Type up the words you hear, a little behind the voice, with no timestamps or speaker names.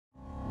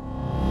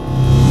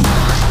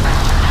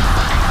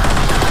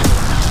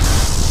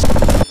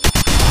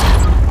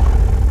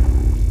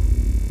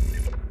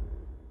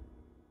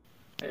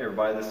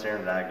this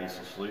Aaron at Ag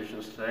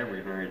Solutions. Today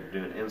we're going to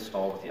do an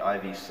install with the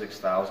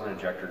IV6000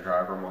 injector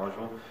driver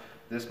module.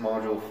 This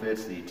module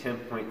fits the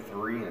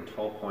 10.3 and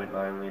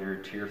 12.9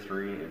 liter Tier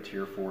 3 and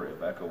Tier 4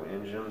 Iveco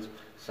engines,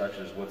 such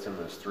as what's in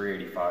this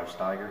 385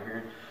 Steiger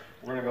here.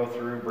 We're going to go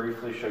through and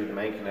briefly show you the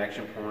main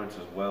connection points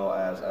as well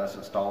as us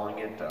installing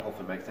it to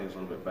hopefully make things a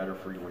little bit better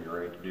for you when you're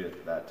ready to do it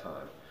at that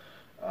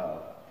time.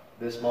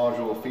 This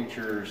module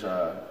features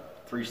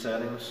 3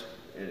 settings.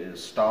 It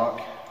is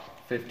stock,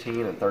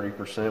 15 and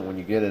 30%. When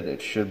you get it,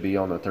 it should be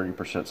on the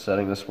 30%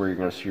 setting. This is where you're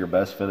going to see your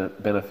best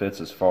benefits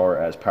as far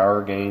as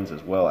power gains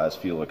as well as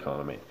fuel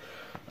economy.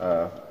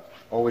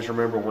 Always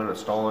remember when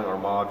installing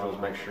our modules,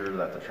 make sure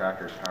that the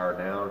tractor is powered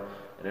down,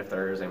 and if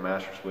there is a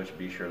master switch,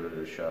 be sure that it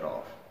is shut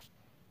off.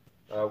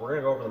 We're going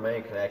to go over the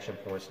main connection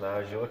points now.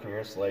 As you look in your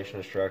installation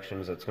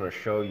instructions, it's going to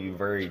show you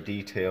very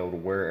detailed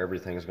where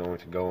everything is going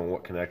to go and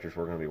what connectors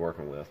we're going to be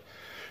working with.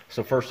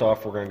 So first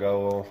off, we're going to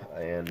go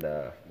and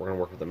we're going to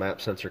work with the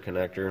map sensor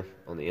connector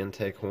on the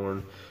intake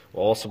horn.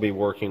 We'll also be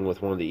working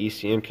with one of the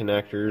ECM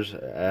connectors.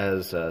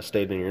 As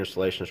stated in your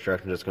installation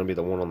instructions, it's going to be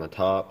the one on the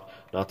top,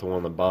 not the one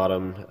on the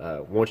bottom.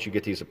 Once you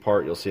get these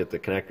apart, you'll see that the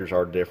connectors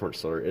are different,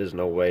 so there is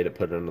no way to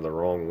put it into the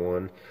wrong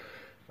one.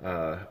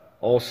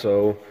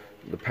 Also,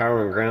 the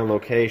power and ground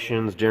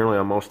locations, generally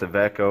on most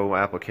Iveco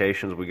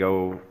applications, we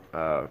go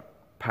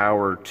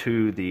power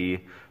to the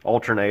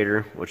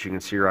alternator, which you can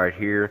see right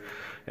here,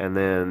 and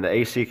then the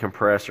AC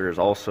compressor is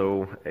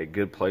also a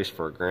good place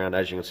for a ground.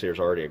 As you can see,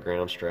 there's already a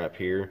ground strap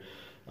here.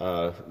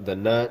 The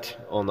nut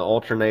on the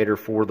alternator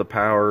for the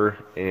power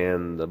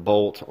and the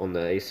bolt on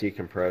the AC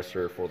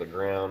compressor for the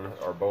ground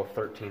are both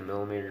 13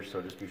 millimeters,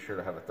 so just be sure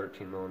to have a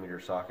 13 millimeter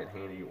socket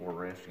handy or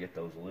wrench to get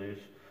those loose.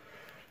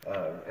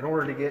 In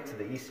order to get to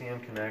the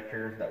ECM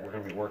connector that we're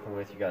going to be working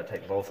with, you got to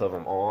take both of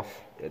them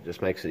off. It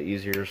just makes it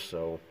easier,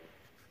 so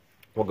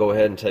we'll go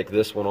ahead and take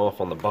this one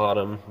off on the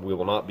bottom. We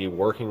will not be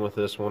working with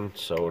this one,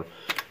 so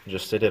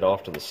just sit it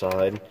off to the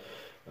side.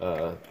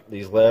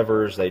 These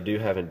levers, they do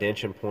have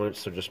indentation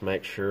points, so just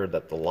make sure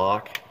that the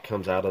lock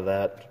comes out of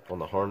that on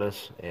the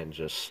harness and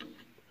just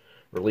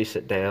release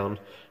it down.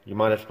 You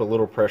might have to put a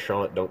little pressure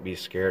on it. Don't be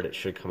scared. It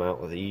should come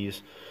out with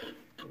ease.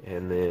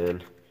 And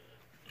then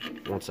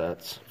once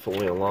that's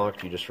fully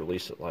unlocked, you just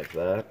release it like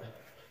that.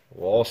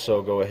 We'll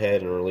also go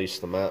ahead and release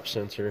the map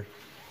sensor.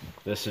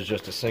 This is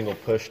just a single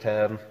push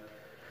tab.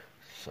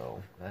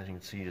 So as you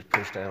can see, you just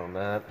push down on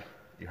that.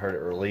 You heard it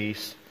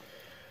release.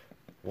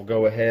 We'll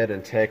go ahead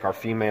and take our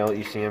female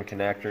ECM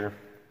connector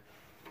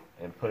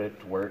and put it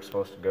to where it's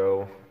supposed to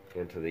go,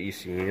 into the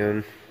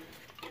ECM.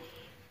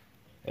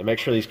 And make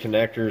sure these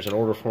connectors, in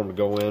order for them to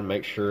go in,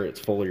 make sure it's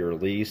fully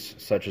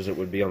released, such as it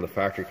would be on the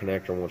factory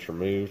connector once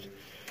removed.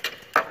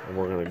 And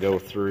we're going to go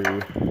through.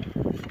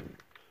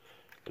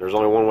 There's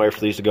only one way for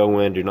these to go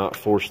in. Do not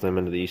force them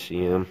into the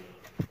ECM.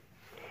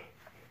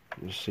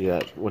 You see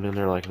that went in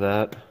there like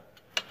that.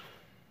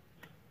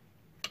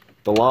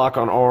 The lock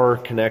on our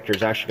connector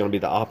is actually going to be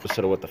the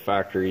opposite of what the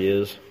factory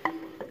is,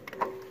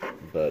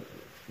 but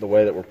the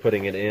way that we're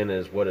putting it in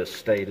is what is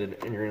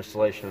stated in your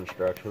installation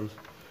instructions.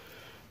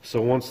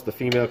 So once the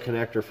female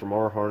connector from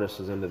our harness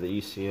is into the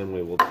ECM,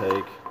 we will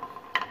take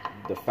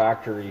the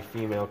factory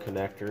female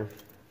connector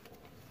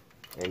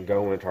and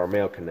go into our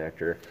male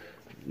connector.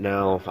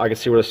 Now, I can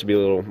see where this would be a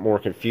little more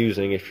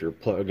confusing if you're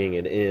plugging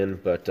it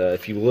in, but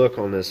if you look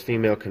on this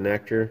female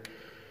connector,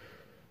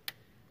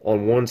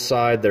 on one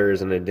side there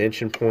is an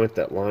indentation point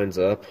that lines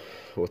up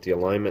with the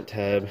alignment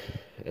tab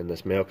and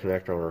this male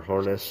connector on our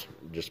harness.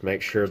 Just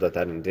make sure that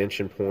that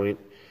indentation point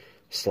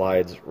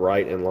slides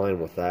right in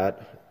line with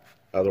that,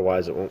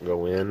 otherwise it won't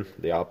go in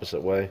the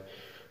opposite way.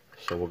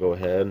 So we'll go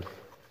ahead.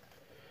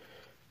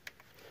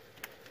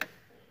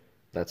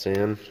 That's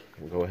in.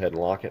 We'll go ahead and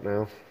lock it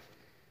now.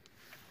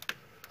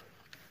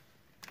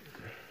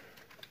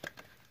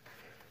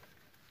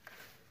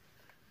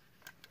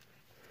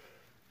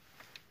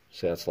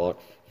 See, that's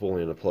locked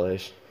fully into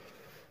place.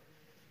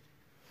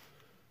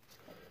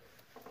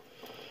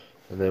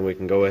 And then we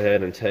can go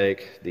ahead and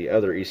take the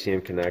other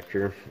ECM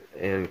connector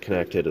and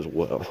connect it as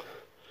well.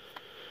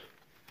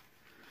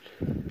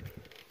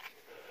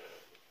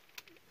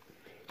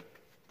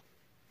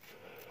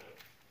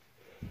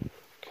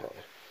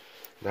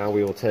 Now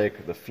we will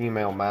take the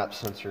female map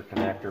sensor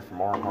connector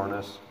from our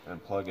harness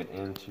and plug it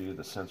into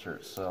the sensor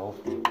itself.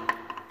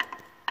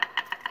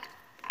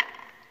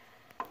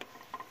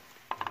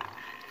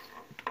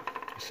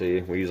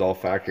 See, we use all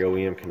factory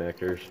OEM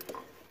connectors.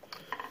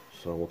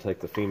 So we'll take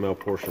the female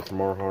portion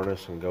from our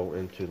harness and go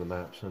into the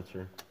map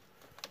sensor.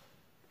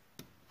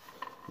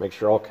 Make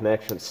sure all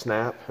connections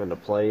snap into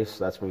place.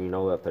 That's when you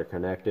know that they're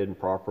connected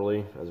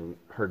properly, as we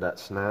heard that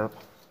snap.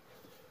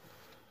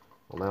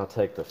 We'll now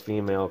take the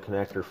female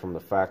connector from the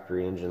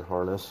factory engine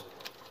harness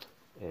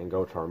and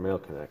go to our male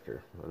connector.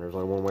 And there's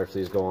only one way for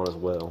these to go on as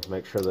well.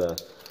 Make sure the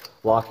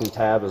locking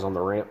tab is on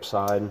the ramp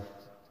side,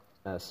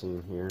 as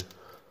seen here,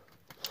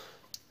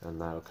 and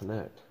that'll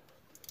connect.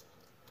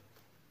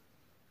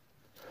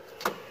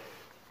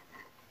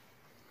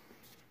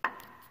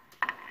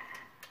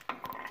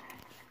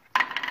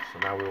 So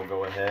now we will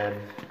go ahead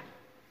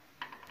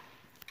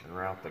and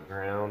route the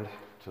ground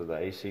to the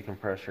AC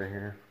compressor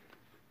here.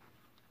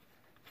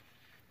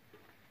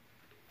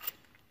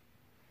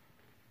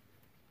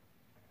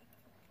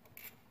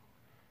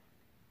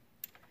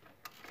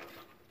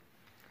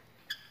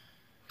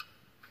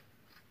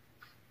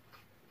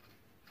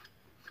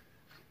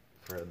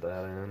 Thread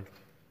that in.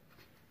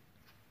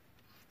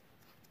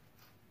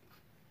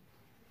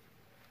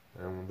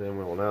 And then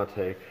we will now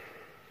take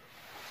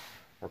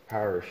our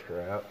power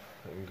strap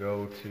and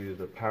go to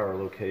the power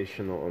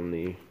location on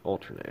the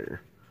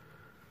alternator.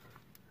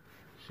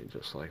 See,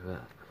 just like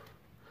that.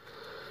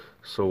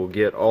 So we'll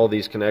get all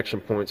these connection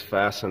points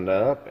fastened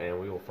up, and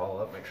we will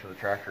follow up, make sure the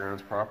tractor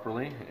runs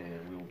properly,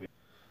 and we will be.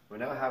 We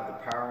now have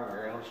the power and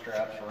ground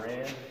straps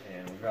ran,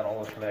 and we've got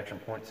all those connection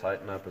points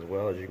tightened up as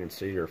well. As you can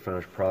see, your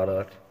finished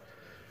product.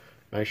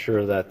 Make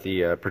sure that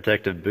the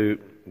protective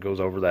boot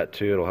goes over that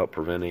too. It'll help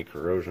prevent any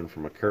corrosion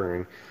from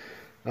occurring.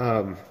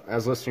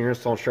 As listed in your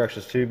install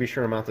instructions too, be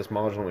sure to mount this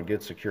module in a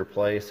good secure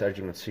place. As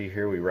you can see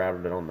here, we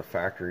routed it on the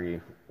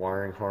factory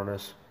wiring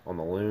harness on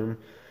the loom.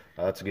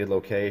 That's a good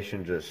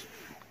location. Just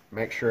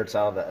make sure it's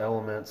out of the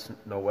elements,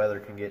 no weather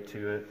can get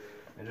to it.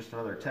 And just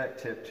another tech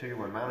tip too,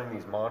 when mounting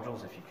these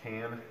modules, if you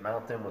can,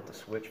 mount them with the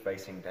switch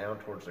facing down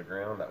towards the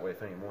ground. That way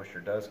if any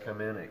moisture does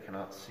come in, it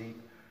cannot seep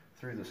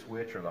through the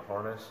switch or the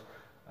harness.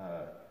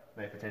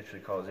 May potentially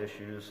cause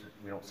issues.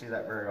 We don't see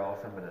that very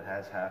often, but it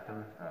has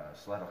happened,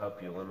 so that'll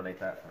help you eliminate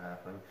that from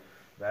happening.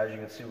 But as you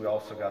can see, we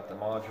also got the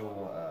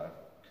module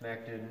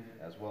connected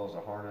as well as the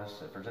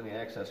harness. If there's any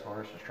excess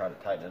harness, just try to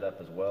tighten it up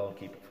as well and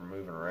keep it from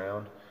moving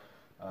around.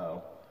 I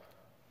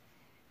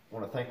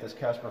want to thank this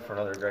customer for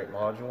another great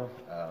module.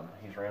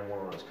 He's ran one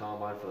on his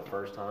combine for the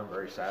first time,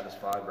 very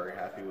satisfied, very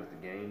happy with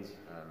the gains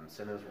and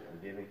incentives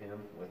we're giving him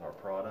with our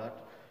product.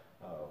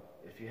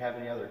 If you have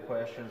any other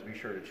questions, be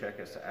sure to check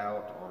us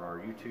out on our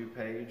YouTube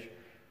page,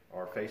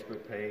 our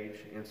Facebook page,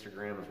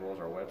 Instagram, as well as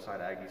our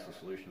website,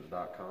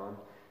 aggiesolutions.com.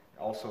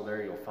 Also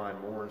there you'll find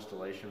more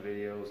installation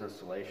videos,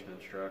 installation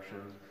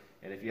instructions,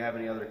 and if you have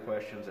any other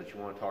questions that you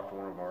want to talk to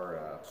one of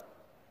our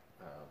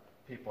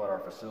people at our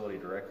facility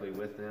directly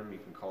with them, you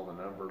can call the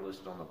number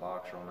listed on the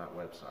box or on that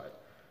website.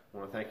 I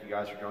want to thank you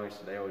guys for joining us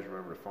today. Always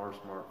remember to farm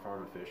smart,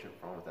 farm efficient,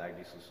 farm with Ag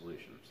Diesel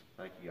Solutions.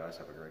 Thank you guys.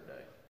 Have a great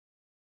day.